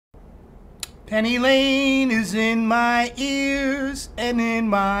Penny Lane is in my ears and in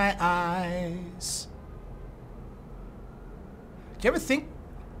my eyes. Do you ever think,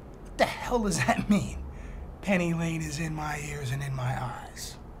 what the hell does that mean? Penny Lane is in my ears and in my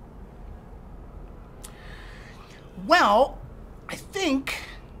eyes. Well, I think,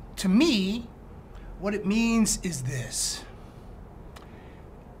 to me, what it means is this.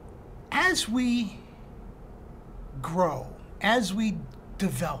 As we grow, as we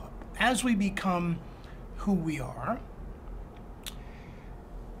develop, as we become who we are,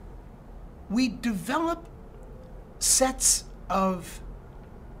 we develop sets of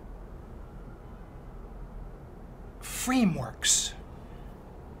frameworks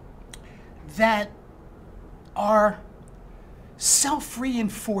that are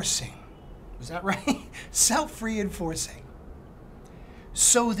self-reinforcing. Is that right? Self-reinforcing.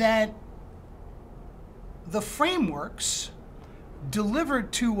 So that the frameworks deliver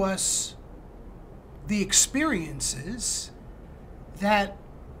to us the experiences that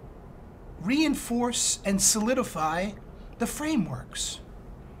reinforce and solidify the frameworks.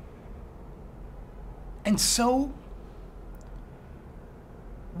 And so,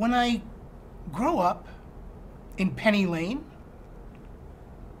 when I grow up in Penny Lane,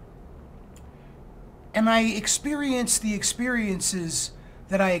 and I experience the experiences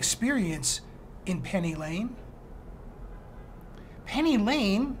that I experience in Penny Lane, Penny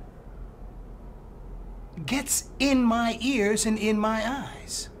Lane gets in my ears and in my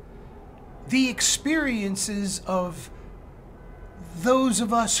eyes. The experiences of those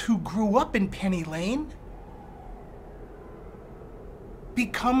of us who grew up in Penny Lane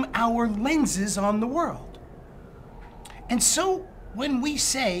become our lenses on the world. And so when we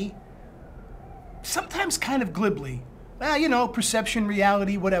say, sometimes kind of glibly, well, you know, perception,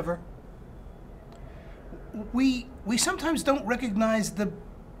 reality, whatever, we sometimes don't recognize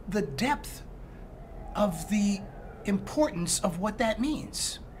the depth of the importance of what that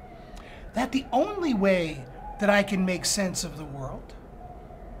means. That the only way that I can make sense of the world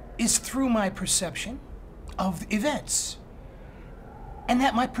is through my perception of events. And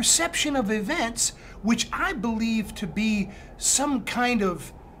that my perception of events, which I believe to be some kind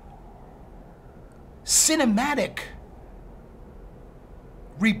of cinematic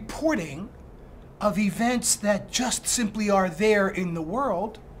reporting of events that just simply are there in the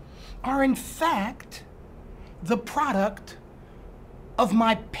world, are in fact the product of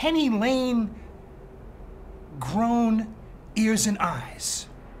my Penny Lane grown ears and eyes.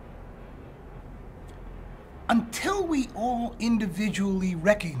 Until we all individually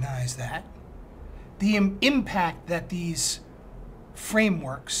recognize that, the impact that these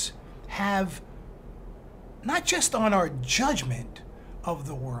frameworks have, not just on our judgment of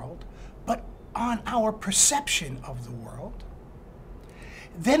the world, but on our perception of the world,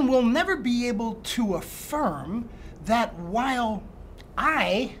 then we'll never be able to affirm that while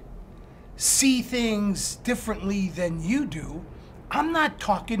I see things differently than you do, I'm not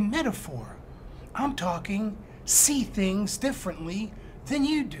talking metaphor. I'm talking see things differently than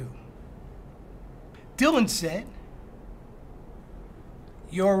you do. Dylan said,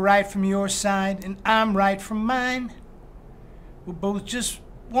 "You're right from your side and I'm right from mine. We're both just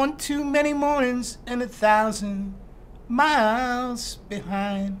one too many mornings and 1,000 miles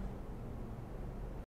behind."